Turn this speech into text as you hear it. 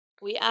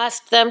We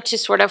asked them to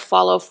sort of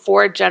follow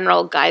 4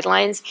 general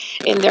guidelines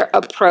in their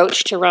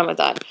approach to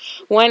Ramadan.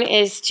 One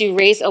is to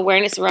raise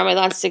awareness of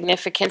Ramadan's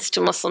significance to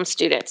Muslim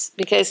students,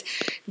 because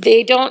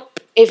they don't,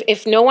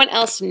 if no one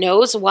else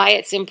knows why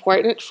it's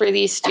important for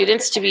these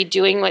students to be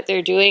doing what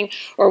they're doing,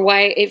 or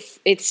why if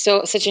it's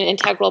such an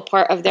integral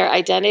part of their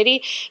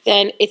identity,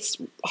 then it's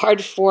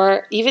hard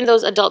for even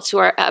those adults who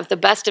are of the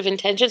best of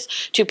intentions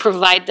to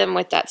provide them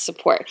with that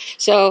support.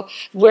 So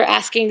we're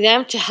asking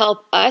them to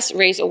help us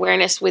raise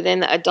awareness within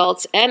the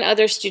adults and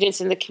other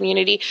students in the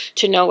community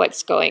to know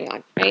what's going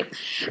on, right?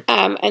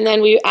 And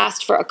then we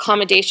asked for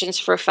accommodations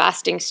for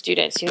fasting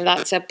students. You know,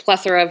 that's a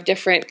plethora of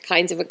different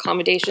kinds of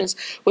accommodations,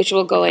 which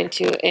we'll go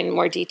into in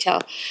more detail.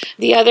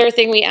 The other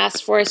thing we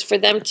asked for is for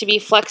them to be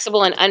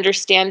flexible and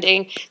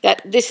understanding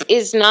that this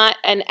is not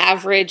an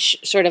average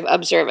sort of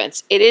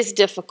observance. It is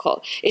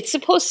difficult. It's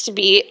supposed to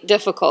be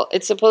difficult.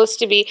 It's supposed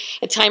to be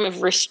a time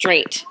of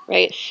restraint,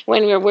 right?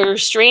 When we're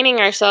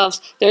restraining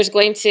ourselves, there's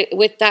going to,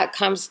 with that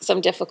comes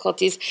some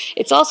difficulties.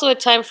 It's also a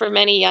time for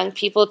many young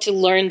people to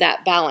learn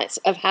that balance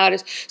of how to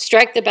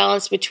strike the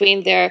balance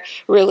between their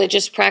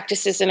religious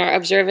practices and our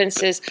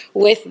observances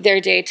with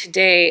their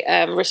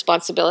day-to-day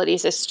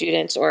responsibilities as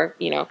students or,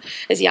 you know,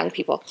 as young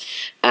people.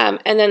 And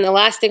then the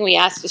last thing we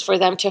asked is for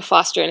them to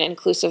foster an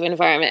inclusive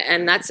environment.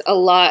 And that's a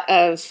lot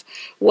of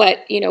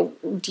what, you know,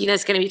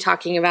 Dina's going to be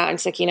talking about, and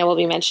Sakina will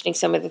be mentioning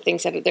some of the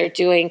things that they're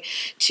doing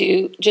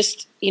to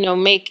just, you know,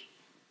 make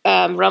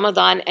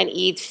Ramadan and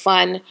Eid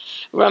fun.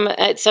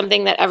 It's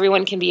something that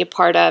everyone can be a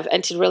part of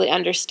and to really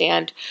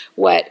understand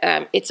what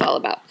it's all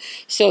about.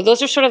 So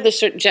those are sort of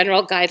the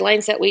general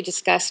guidelines that we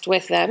discussed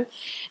with them.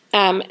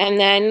 And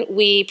then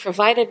we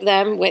provided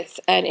them with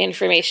an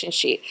information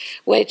sheet,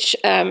 which,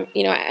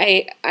 you know,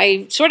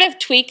 I sort of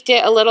tweaked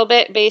it a little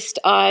bit based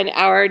on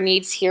our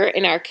needs here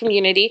in our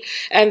community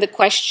and the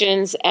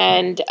questions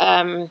and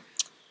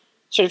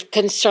sort of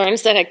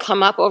concerns that had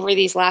come up over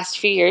these last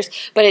few years,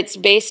 but it's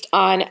based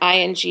on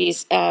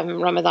ING's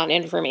Ramadan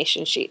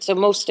information sheet. So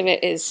most of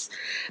it is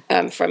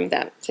from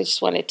them. So I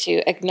just wanted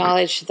to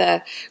acknowledge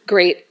the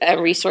great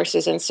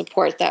resources and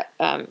support that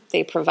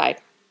they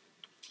provide.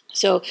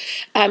 So,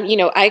 you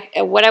know,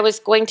 what I was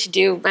going to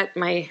do, but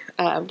my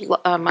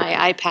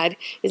iPad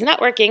is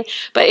not working.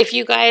 But if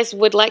you guys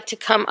would like to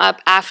come up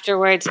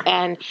afterwards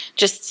and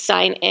just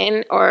sign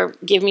in or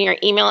give me your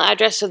email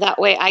address, so that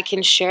way I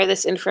can share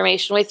this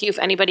information with you. If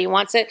anybody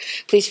wants it,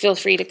 please feel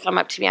free to come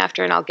up to me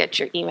after, and I'll get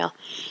your email.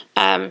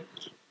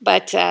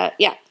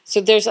 Yeah. So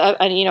there's a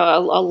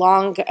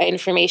long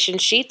information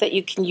sheet that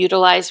you can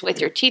utilize with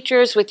your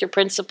teachers, with your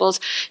principals,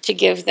 to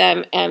give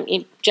them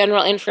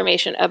general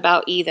information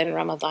about Eid and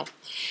Ramadan.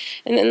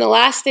 And then the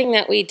last thing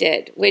that we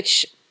did,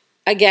 which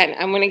again,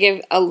 I'm going to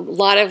give a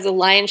lot of the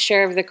lion's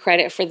share of the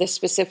credit for the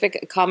specific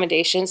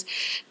accommodations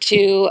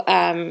to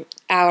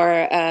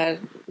our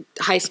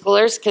high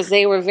schoolers, because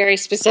they were very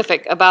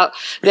specific about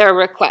their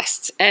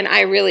requests, and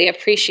I really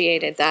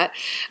appreciated that.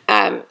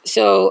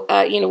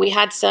 You know,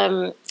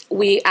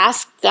 we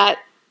asked that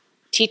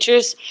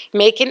teachers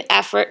make an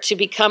effort to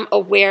become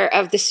aware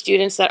of the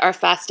students that are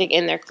fasting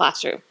in their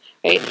classroom,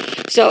 right?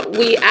 So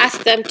we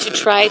asked them to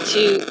try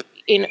to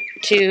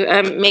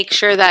make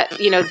sure that,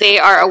 you know, they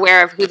are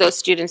aware of who those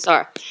students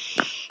are.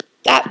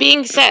 That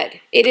being said,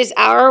 it is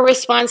our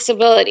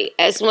responsibility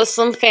as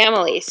Muslim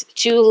families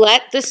to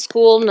let the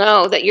school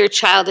know that your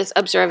child is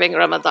observing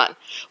Ramadan,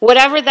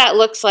 whatever that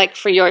looks like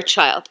for your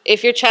child.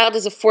 If your child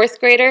is a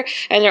 4th grader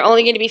and they're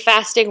only going to be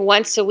fasting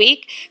once a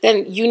week,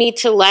 then you need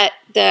to let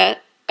the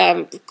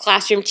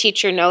classroom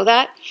teacher know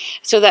that,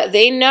 so that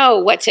they know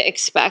what to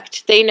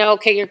expect. They know,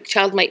 okay, your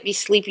child might be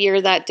sleepier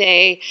that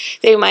day.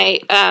 They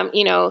might,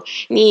 you know,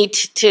 need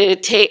to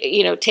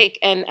take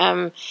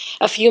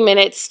a few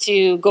minutes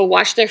to go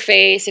wash their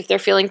face if they're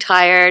feeling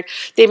tired.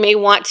 They may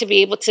want to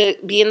be able to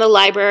be in the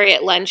library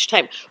at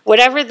lunchtime.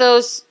 Whatever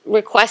those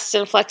requests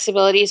and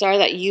flexibilities are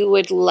that you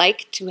would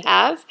like to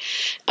have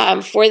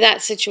for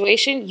that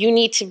situation, you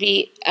need to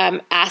be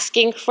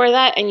asking for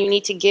that, and you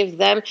need to give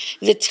them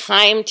the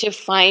time to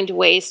find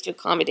ways to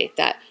accommodate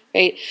that.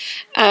 Right.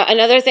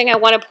 Another thing I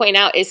want to point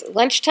out is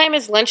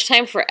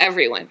lunchtime for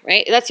everyone,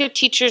 right? That's your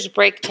teacher's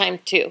break time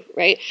too,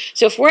 right?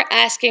 So if we're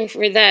asking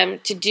for them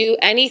to do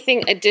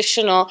anything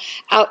additional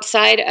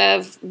outside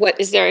of what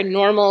is their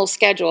normal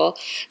schedule,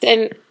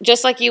 then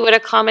just like you would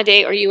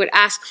accommodate or you would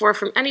ask for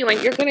from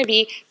anyone, you're going to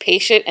be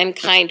patient and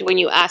kind when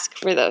you ask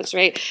for those,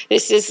 right?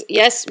 This is,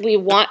 yes, we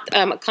want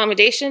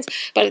accommodations,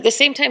 but at the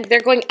same time, they're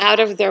going out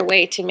of their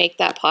way to make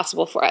that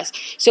possible for us.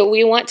 So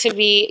we want to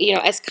be, you know,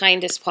 as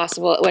kind as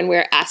possible when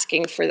we're asking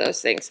for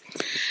those things.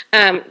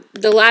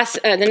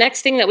 The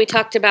next thing that we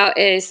talked about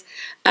is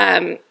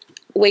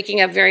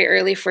waking up very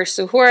early for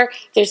suhoor.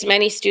 There's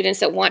many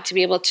students that want to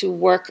be able to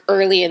work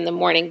early in the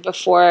morning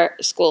before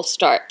school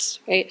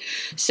starts, right?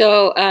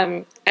 So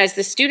as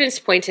the students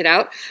pointed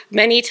out,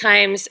 many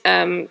times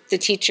the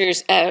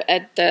teachers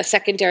at the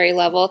secondary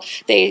level,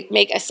 they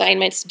make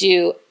assignments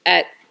due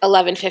at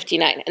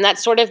 11:59, and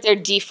that's sort of their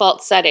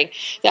default setting.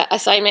 That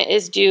assignment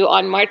is due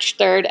on March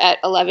 3rd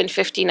at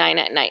 11:59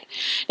 at night.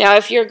 Now,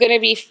 if you're going to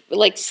be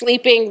like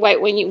sleeping right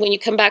when you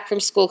come back from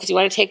school because you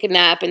want to take a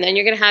nap, and then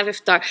you're going to have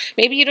iftar,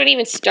 maybe you don't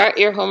even start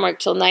your homework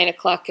till 9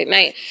 o'clock at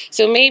night.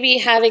 So maybe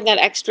having that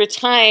extra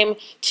time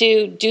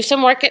to do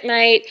some work at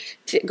night,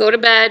 to go to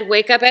bed,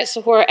 wake up at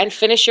suhoor, and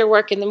finish your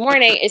work in the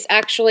morning is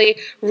actually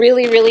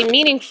really, really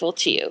meaningful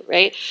to you,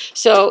 right?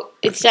 So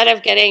instead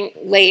of getting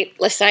late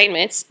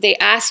assignments, they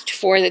asked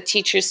for the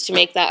teachers to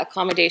make that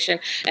accommodation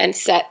and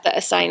set the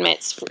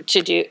assignments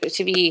to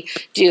be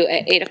due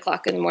at 8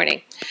 o'clock in the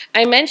morning.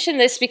 I mention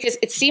this because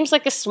it seems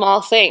like a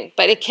small thing,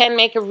 but it can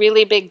make a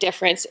really big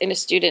difference in a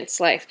student's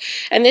life.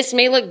 And this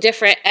may look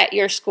different at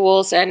your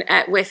schools and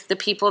with the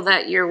people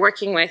that you're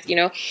working with, you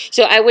know.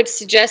 So I would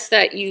suggest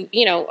that you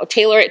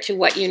tailor it to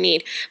what you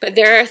need. But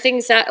there are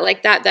things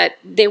like that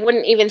they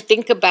wouldn't even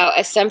think about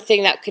as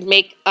something that could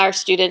make our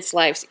students'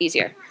 lives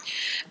easier.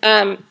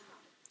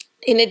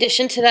 In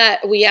addition to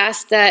that, we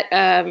asked that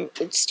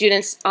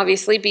students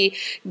obviously be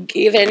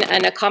given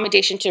an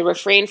accommodation to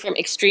refrain from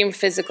extreme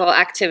physical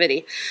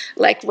activity,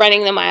 like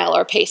running the mile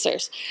or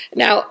pacers.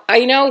 Now,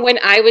 I know when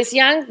I was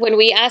young, when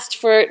we asked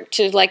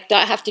to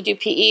not have to do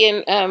PE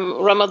in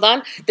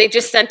Ramadan, they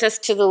just sent us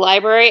to the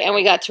library and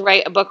we got to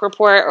write a book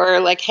report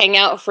or like hang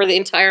out for the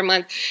entire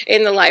month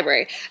in the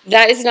library.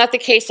 That is not the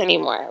case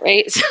anymore,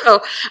 right?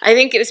 So I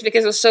think it was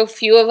because of so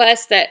few of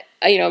us that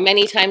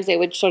many times they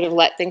would sort of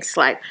let things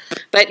slide.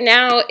 But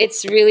now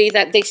it's really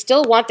that they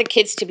still want the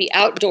kids to be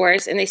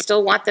outdoors and they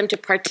still want them to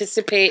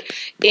participate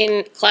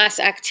in class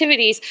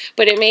activities,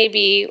 but it may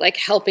be like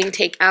helping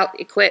take out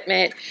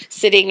equipment,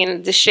 sitting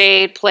in the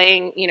shade,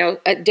 playing,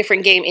 a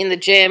different game in the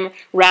gym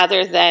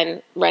rather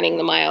than running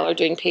the mile or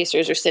doing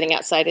pacers or sitting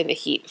outside in the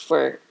heat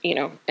for,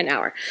 an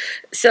hour.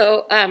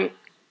 So,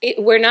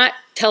 we're not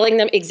telling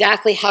them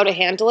exactly how to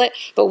handle it,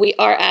 but we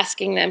are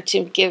asking them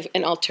to give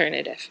an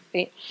alternative,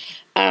 right?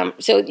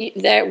 So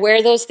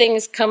where those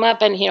things come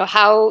up and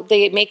how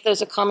they make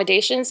those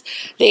accommodations,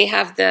 they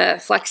have the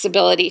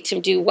flexibility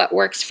to do what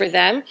works for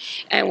them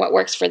and what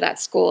works for that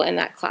school and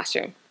that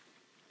classroom.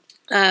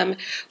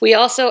 We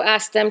also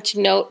asked them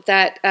to note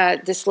that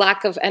this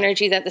lack of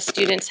energy that the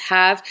students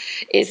have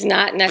is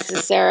not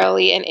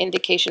necessarily an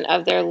indication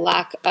of their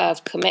lack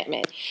of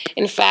commitment.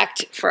 In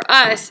fact, for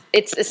us,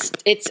 it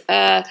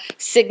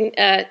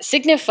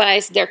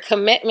signifies their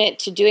commitment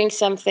to doing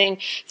something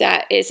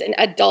that is an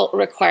adult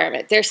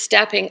requirement. They're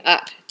stepping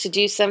up to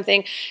do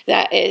something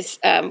that is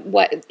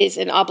what is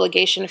an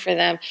obligation for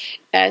them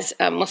as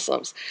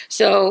Muslims.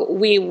 So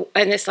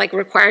and this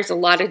requires a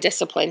lot of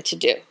discipline to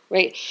do,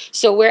 right?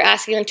 So we're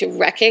asking them to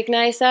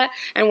recognize that,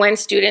 and when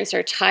students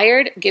are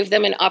tired, give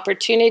them an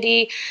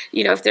opportunity.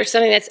 If there's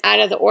something that's out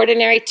of the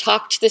ordinary,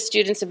 talk to the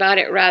students about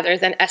it rather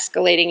than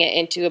escalating it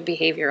into a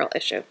behavioral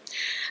issue.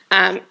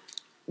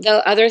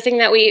 The other thing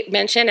that we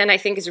mentioned, and I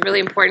think is really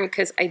important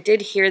because I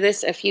did hear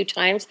this a few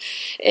times,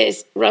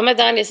 is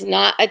Ramadan is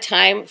not a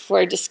time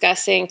for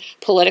discussing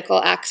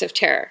political acts of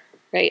terror,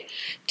 right?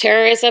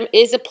 Terrorism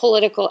is a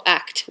political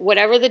act.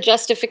 Whatever the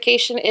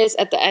justification is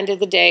at the end of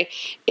the day,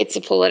 it's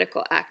a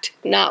political act,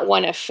 not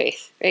one of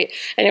faith, right?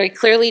 And we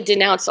clearly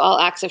denounce all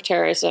acts of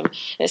terrorism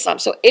in Islam.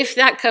 So if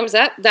that comes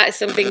up, that is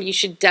something you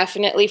should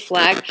definitely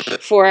flag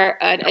for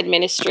an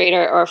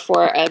administrator or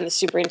for the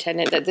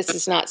superintendent, that this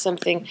is not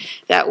something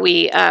that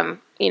we, that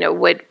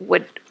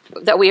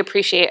we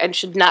appreciate and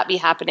should not be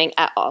happening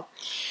at all.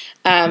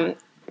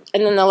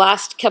 And then the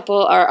last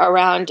couple are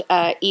around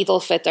Eid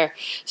al-Fitr.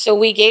 So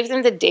we gave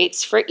them the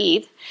dates for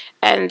Eid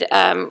and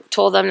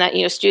told them that,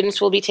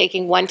 students will be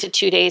taking 1 to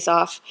 2 days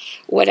off,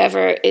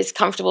 whatever is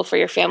comfortable for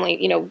your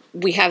family.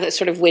 We have that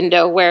sort of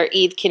window where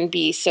Eid can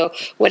be. So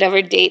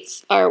whatever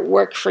dates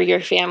work for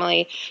your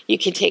family, you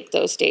can take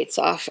those dates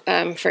off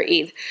for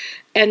Eid.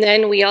 And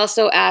then we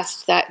also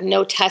asked that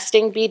no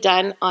testing be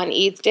done on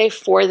Eid Day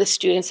for the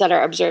students that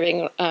are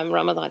observing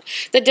Ramadan.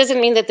 That doesn't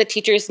mean that the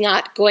teacher is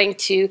not going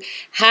to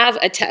have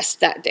a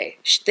test that day.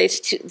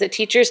 The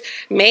teachers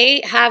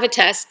may have a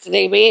test.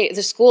 The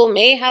school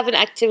may have an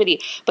activity,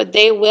 but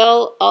they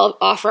will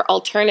offer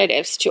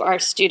alternatives to our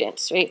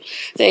students. Right?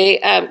 They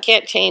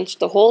can't change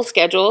the whole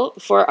schedule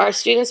for our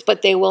students,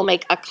 but they will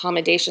make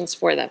accommodations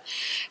for them.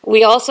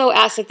 We also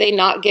asked that they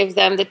not give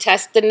them the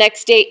test the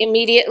next day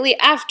immediately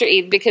after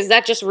Eid, because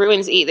that just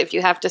ruins Eid if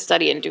you have to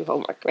study and do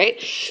homework,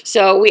 right?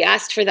 So we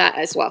asked for that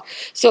as well.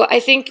 So I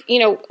think,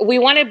 we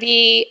want to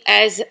be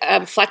as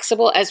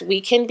flexible as we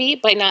can be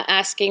by not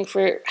asking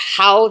for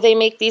how they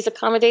make these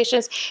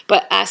accommodations,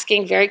 but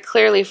asking very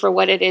clearly for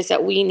what it is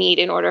that we need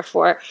in order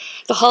for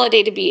the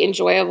holiday to be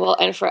enjoyable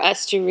and for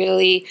us to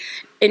really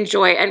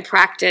enjoy and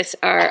practice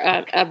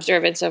our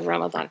observance of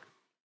Ramadan.